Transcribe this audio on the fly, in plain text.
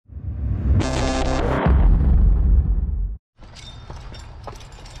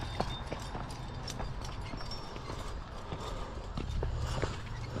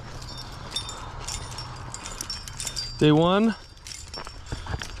Day one.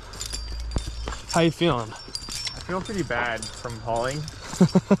 How you feeling? I feel pretty bad from hauling,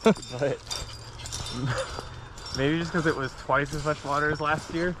 but maybe just because it was twice as much water as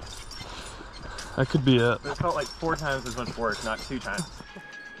last year. That could be it. It felt like 4 times as much work, not 2 times.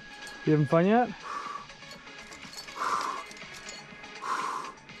 You having fun yet?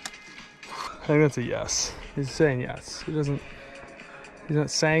 I think that's a yes. He's saying yes. He's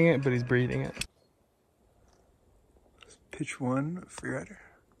not saying it, but he's breathing it. Pitch 1, Freerider.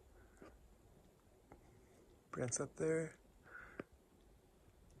 Brent's up there.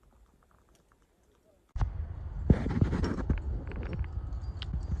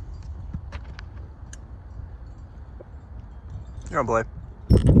 You're on belay.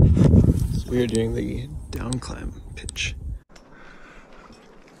 So we are doing the down climb pitch.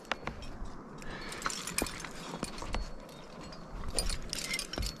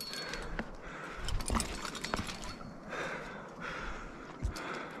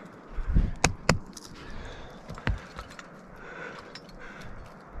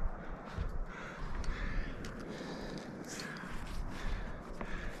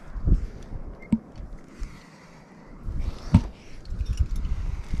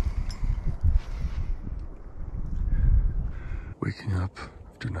 Waking up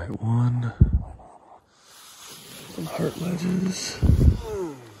after night 1. Some heart ledges.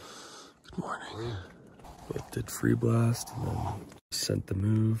 Good morning. Both did free blast and then sent the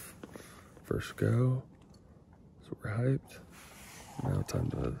move. First go. So we're hyped. Now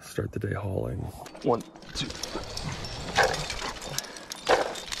time to start the day hauling. 1, 2.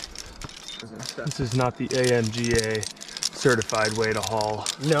 This is not the AMGA certified way to haul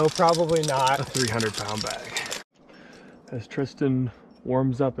No, probably not. a 300-pound bag. As Tristan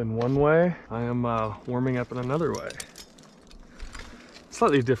warms up in one way, I am warming up in another way.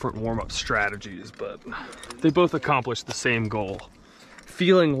 Slightly different warm-up strategies, but they both accomplish the same goal.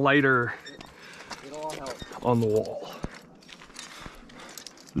 Feeling lighter on the wall.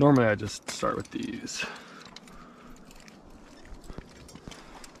 Normally I just start with these.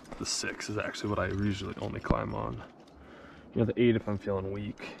 The 6 is actually what I usually only climb on. You know, the 8 if I'm feeling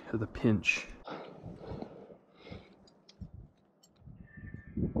weak, or the pinch.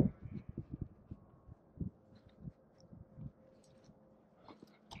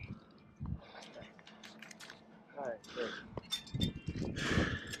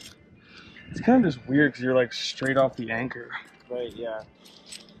 It's kind of just weird because you're like straight off the anchor. Right, yeah.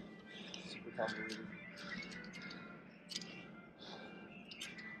 Super convoluted.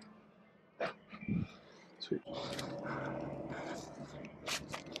 Sweet.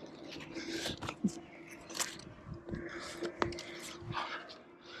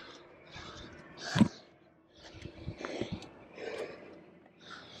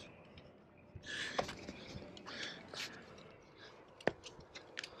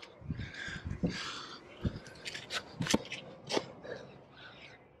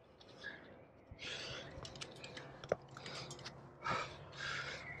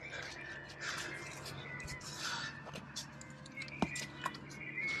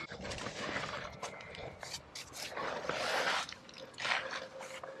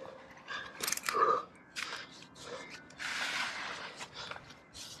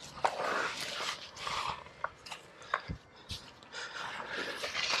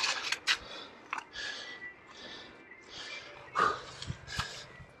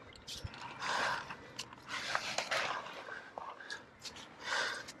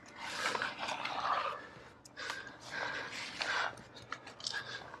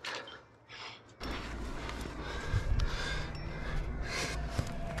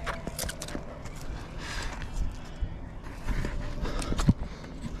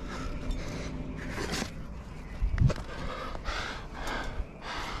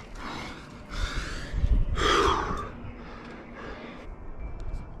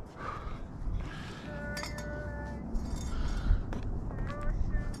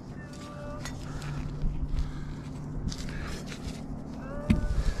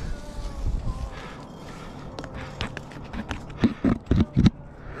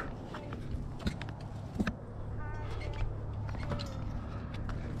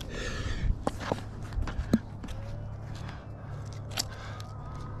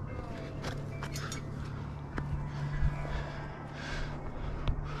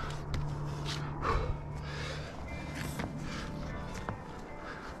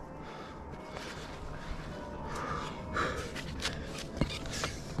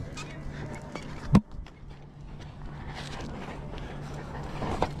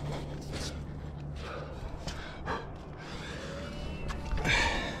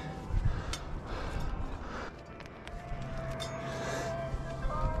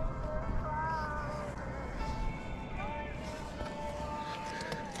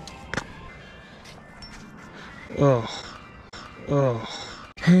 Oh, oh,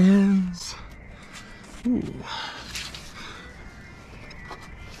 hands. Ooh.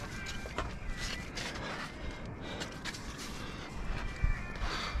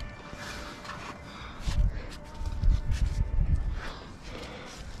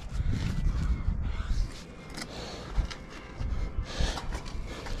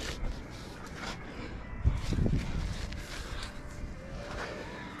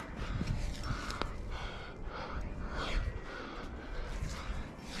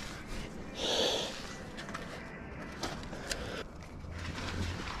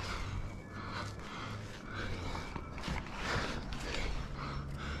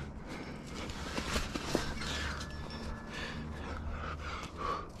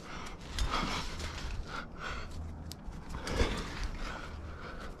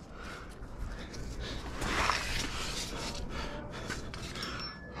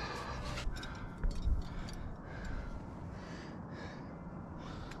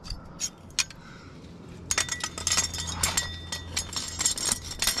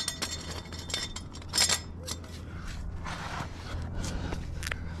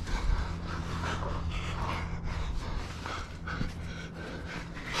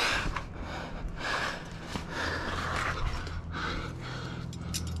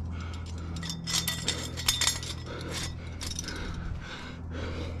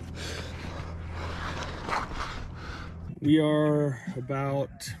 We are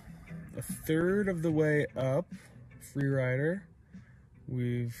about a third of the way up Freerider.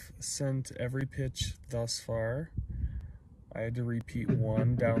 We've sent every pitch thus far. I had to repeat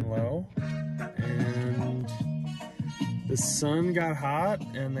one down low, and the sun got hot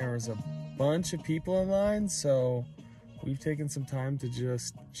and there was a bunch of people in line, so we've taken some time to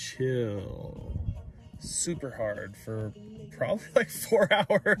just chill super hard for probably like 4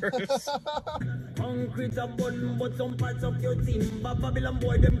 hours. Concrete a bun, but some parts of your team. But Babylon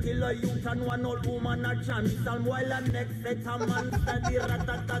boy, them kill a youth and one old woman a chance. And while the next set a man study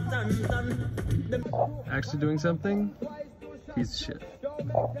rat-a-tat-tat-tan. Actually doing something? Piece of shit.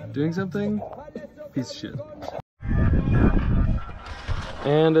 Doing something? Piece of shit.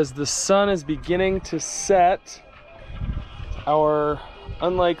 And as the sun is beginning to set, our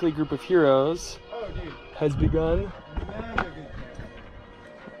unlikely group of heroes has begun.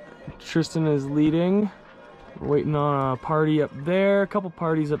 Tristan is leading. We're waiting on a party up there, a couple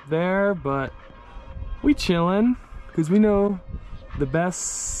parties up there, but we chillin' because we know the best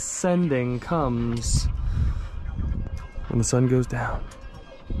sending comes when the sun goes down.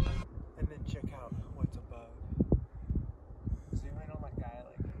 And then check out what's above. Zoom in on that guy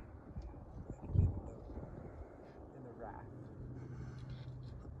like in the raft.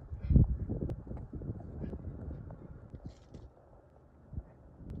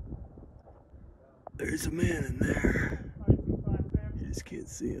 There's a man in there. You just can't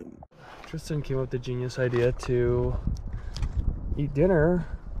see him. Tristan came up with the genius idea to eat dinner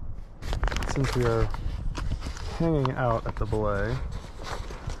since we are hanging out at the belay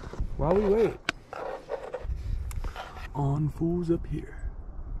while we wait on fools up here.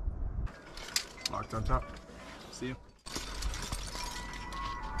 Locked on top. See you.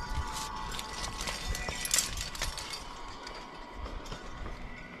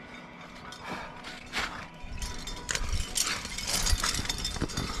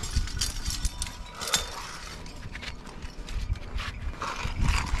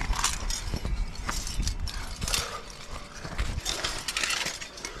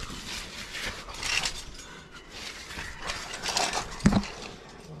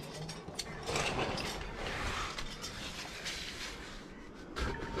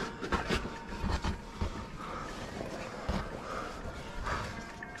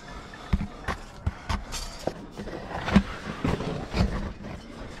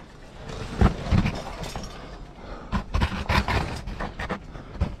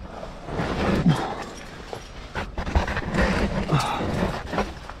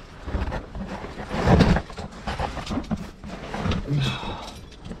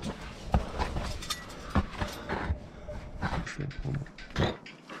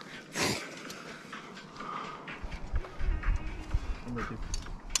 I'm with you.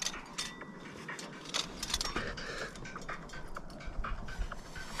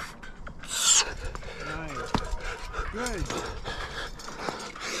 Nice. Good.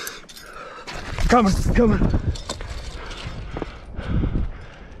 Coming.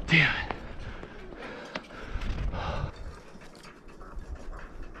 Damn it.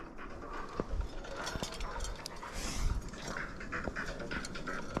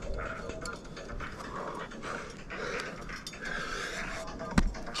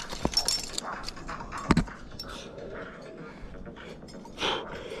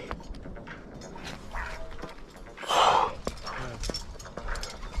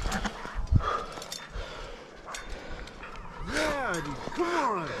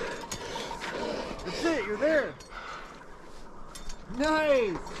 on! That's it, you're there!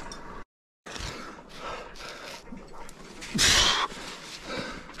 Nice!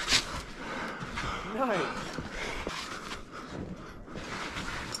 Nice!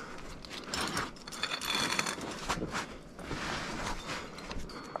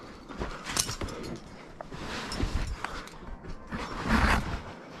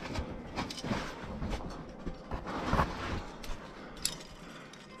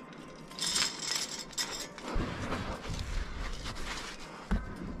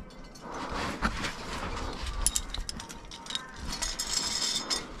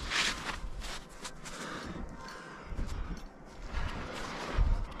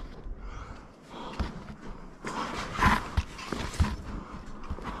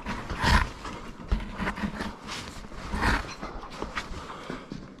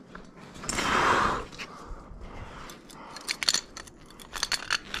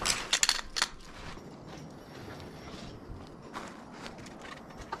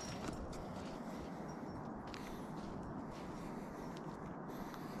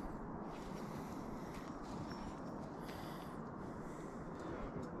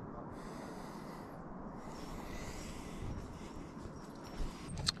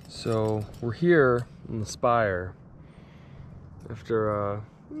 So we're here in the Spire after a,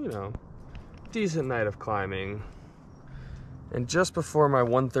 you know, decent night of climbing. And just before my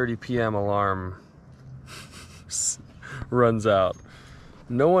 1:30 p.m. alarm runs out,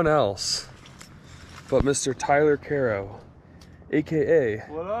 no one else but Mr. Tyler Caro, aka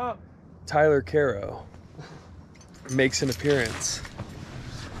What up? Tyler Caro, makes an appearance.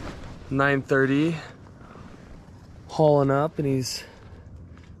 9:30, hauling up, and he's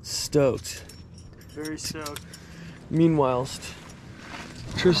stoked. Very stoked. Meanwhile,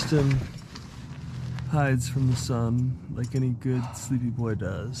 Tristan hides from the sun like any good sleepy boy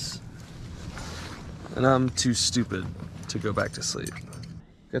does. And I'm too stupid to go back to sleep.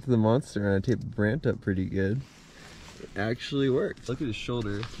 Got to the monster and I taped Brant up pretty good. It actually worked. Look at his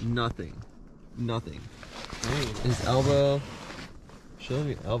shoulder. Nothing. Nothing. His elbow. Show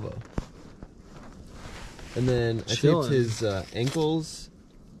me elbow. And then I taped his ankles.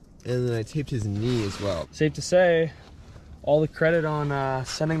 And then I taped his knee as well. Safe to say, all the credit on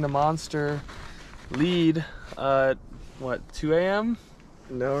sending the monster lead at, what, 2 a.m.?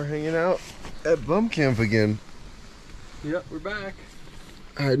 Now we're hanging out at bump camp again. Yep, we're back.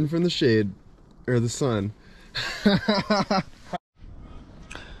 Hiding from the shade. Or the sun.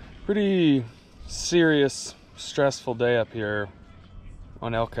 Pretty serious, stressful day up here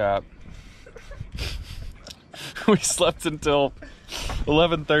on El Cap. We slept until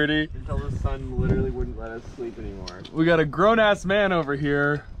 11:30. Until the sun literally wouldn't let us sleep anymore. We got a grown-ass man over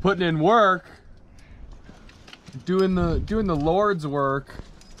here putting in work, doing the Lord's work,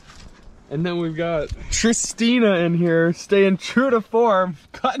 and then we've got Tristina in here staying true to form,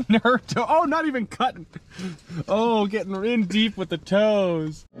 cutting her toe. Oh, not even cutting. Oh, getting in deep with the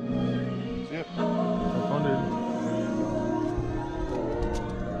toes. Yep. Have fun, dude.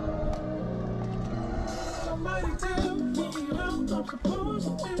 Somebody tell me how I'm supposed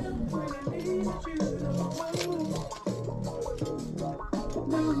to feel when I need you to move.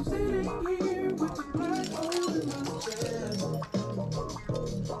 Now I'm sitting here with the black hole in my chest.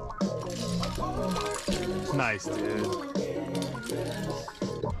 Nice, dude.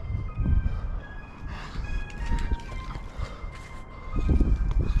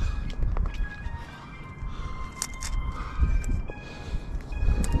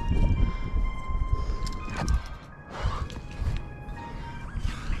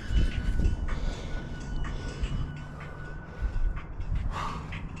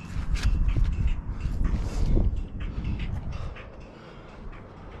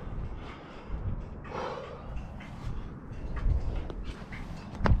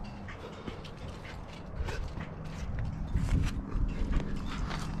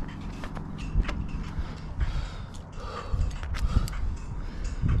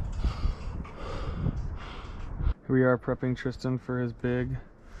 We are prepping Tristan for his big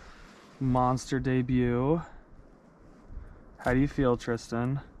monster debut. How do you feel,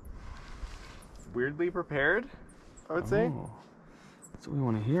 Tristan? Weirdly prepared, I would say. Oh, that's what we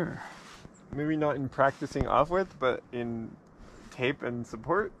want to hear. Maybe not in practicing off with, but in tape and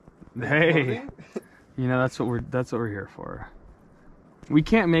support. Hey, you know that's what we're here for. We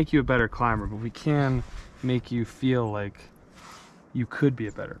can't make you a better climber, but we can make you feel like you could be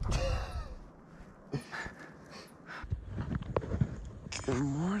a better climber. Good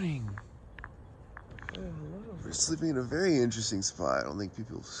morning. We're sleeping in a very interesting spot. I don't think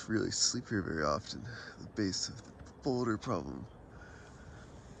people really sleep here very often. The base of the Boulder problem.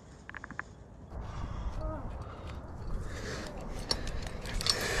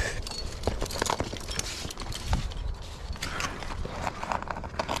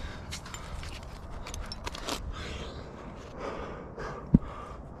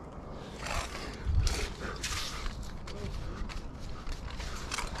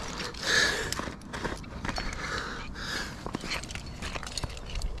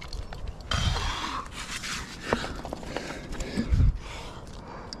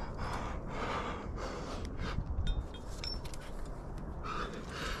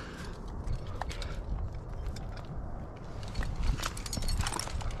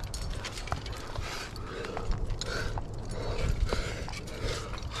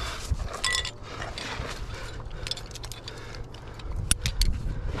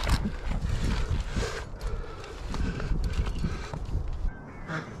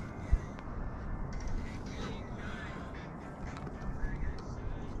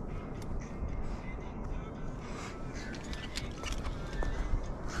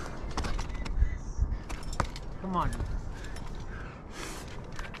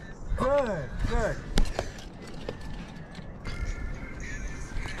 Good, good.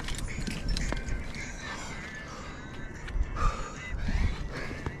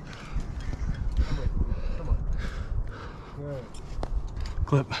 Come on. Good.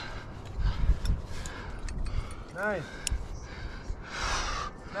 Clip. Nice.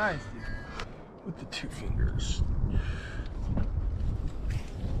 Nice, dude. With the 2 fingers.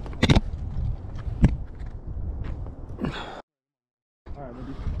 Alright,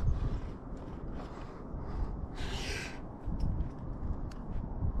 maybe.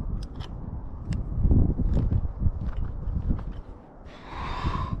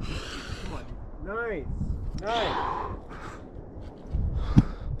 Come on. Nice. Nice.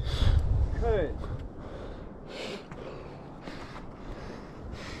 Good.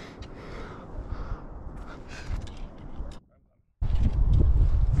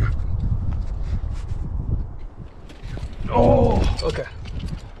 Oh, okay.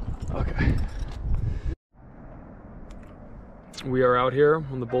 Okay. We are out here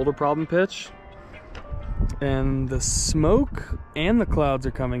on the Boulder problem pitch, and the smoke and the clouds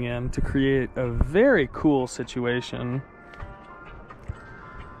are coming in to create a very cool situation.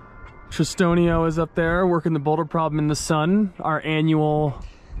 Tristonio is up there working the Boulder problem in the sun, our annual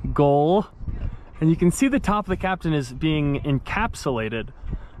goal. And you can see the top of the Capitan is being encapsulated,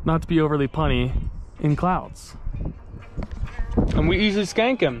 not to be overly punny, in clouds. And we easily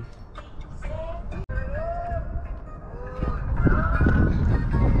skank him.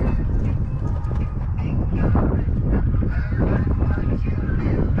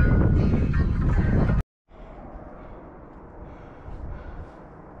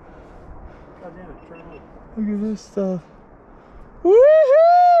 God damn it, turn on. Look at this stuff.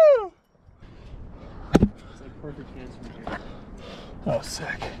 Woohoo! It's like perfect hands from here. Oh,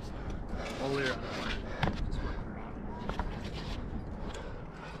 sick. All the way around. Just working around.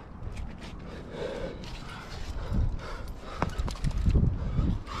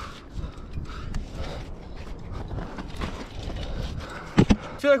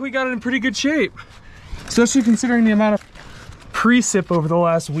 I feel like we got it in pretty good shape, especially considering the amount of precip over the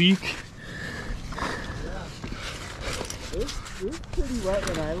last week. It was pretty wet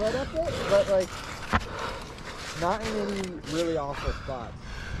when I let up it, but like not in any really awful spots.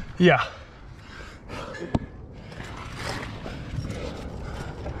 Yeah. I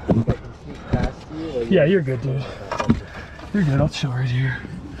can sneak past you. Like, Yeah, you're good, dude. You're good. I'll chill right here.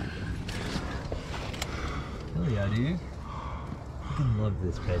 Hell yeah, dude. I love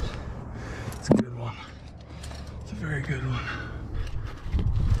this pitch. It's a good one. It's a very good one.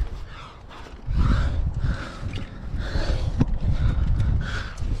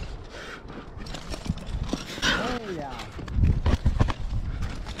 oh yeah.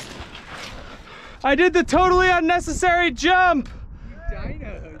 I did the totally unnecessary jump.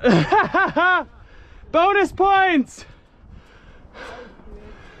 Dino. Bonus points.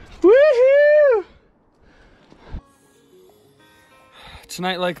 Woohoo!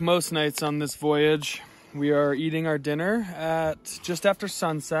 Tonight, like most nights on this voyage, we are eating our dinner at just after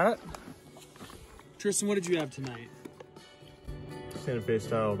sunset. Tristan, what did you have tonight? Santa Fe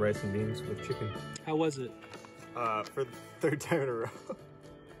style rice and beans with chicken. How was it? For the 3rd time in a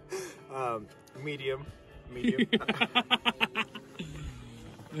row. Medium.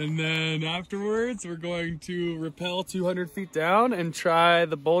 And then afterwards, we're going to rappel 200 feet down and try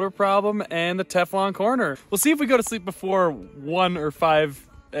the Boulder problem and the Teflon corner. We'll see if we go to sleep before 1 or 5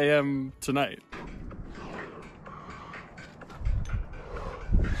 a.m. tonight.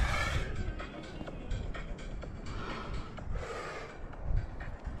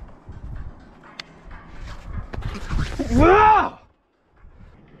 Wow!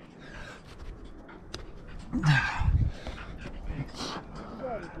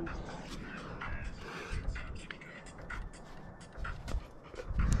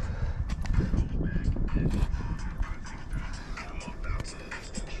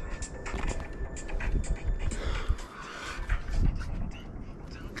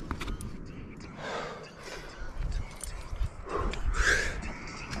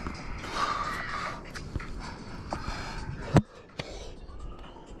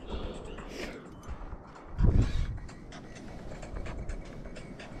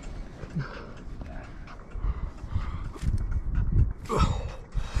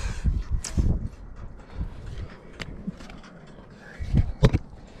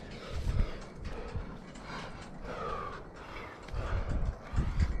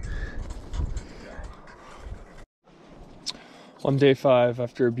 On day 5,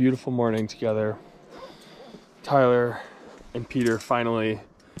 after a beautiful morning together, Tyler and Peter finally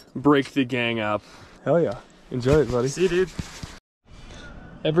break the gang up. Hell yeah. Enjoy it, buddy. See you, dude.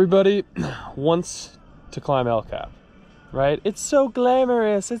 Everybody wants to climb El Cap, right? It's so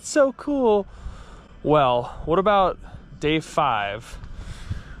glamorous, it's so cool. Well, what about day 5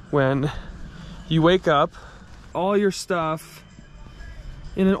 when you wake up, all your stuff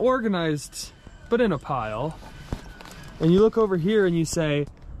in an organized, but in a pile, and you look over here and you say,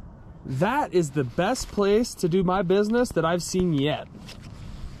 that is the best place to do my business that I've seen yet.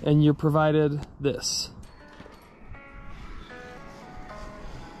 And you're provided this.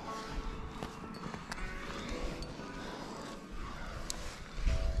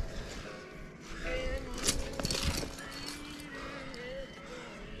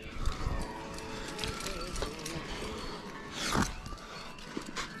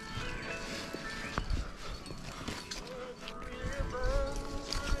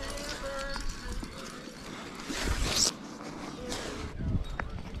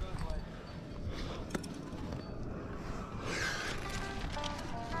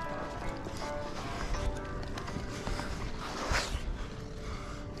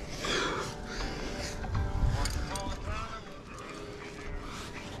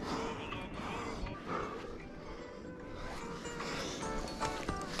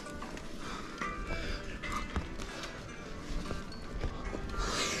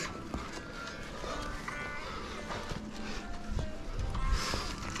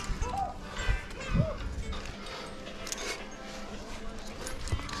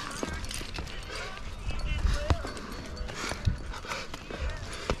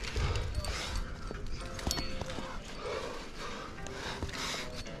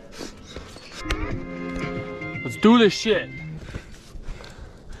 Let's do this shit.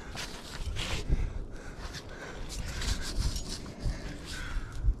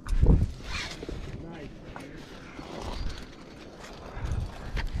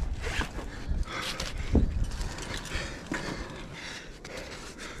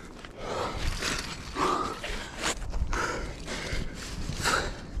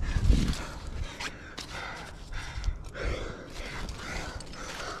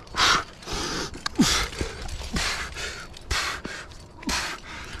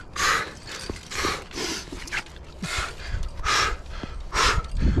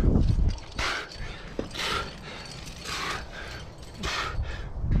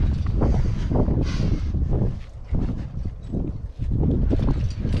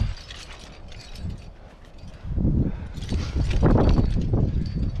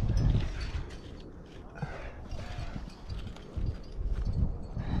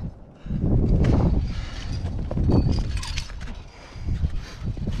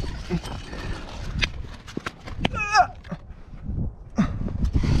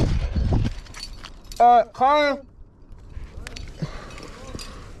 Connor.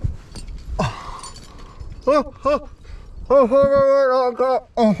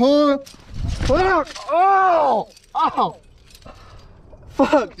 Oh!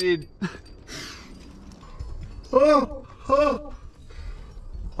 Fuck, dude.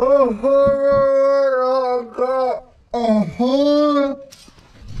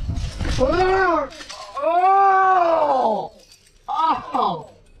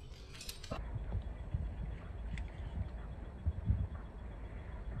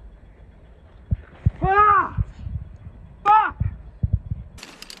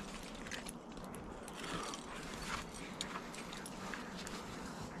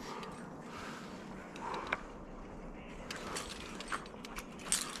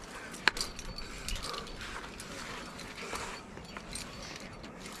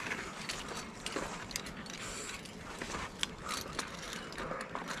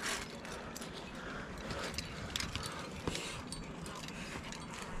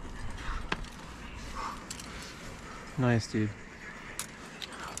 Nice, dude.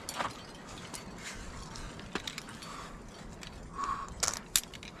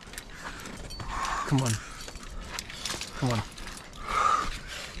 Come on. Come on.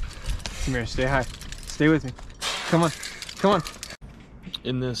 Come here, stay high. Stay with me. Come on. Come on.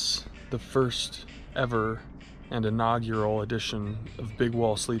 In this, the first ever and inaugural edition of Big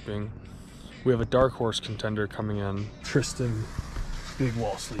Wall Sleeping, we have a dark horse contender coming in. Tristan, Big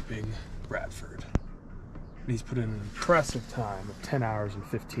Wall Sleeping, Bradford. He's put in an impressive time of 10 hours and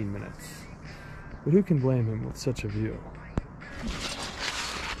 15 minutes. But who can blame him with such a view?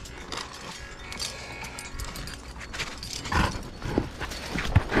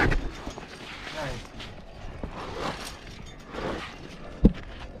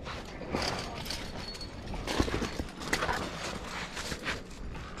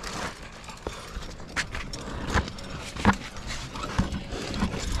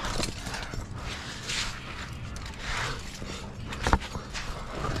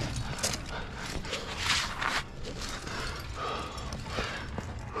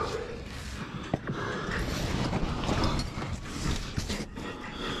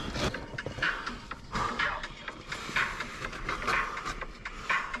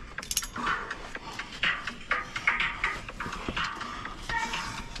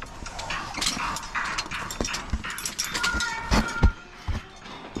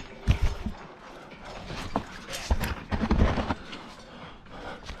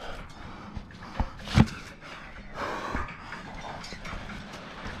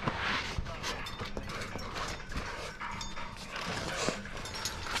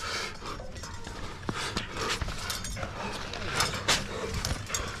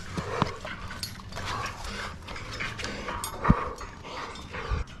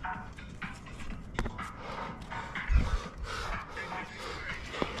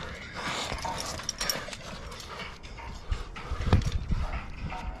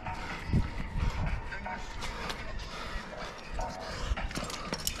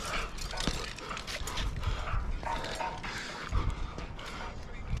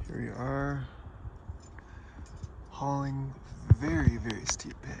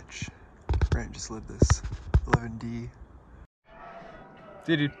 slid this 11D.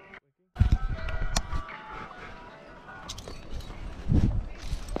 See you, dude.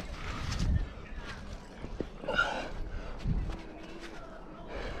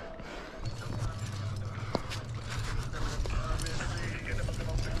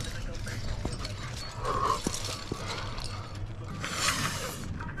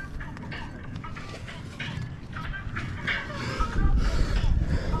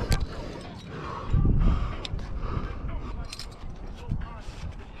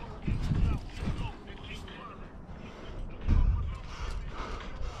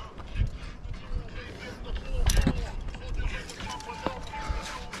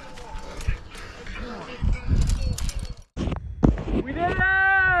 We did it!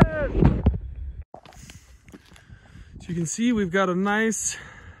 So you can see we've got a nice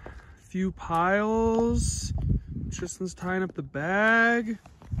few piles. Tristan's tying up the bag.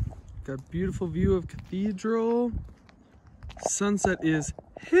 Got a beautiful view of Cathedral. Sunset is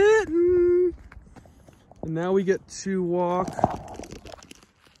hitting. And now we get to walk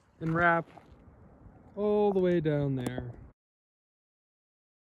and wrap all the way down there.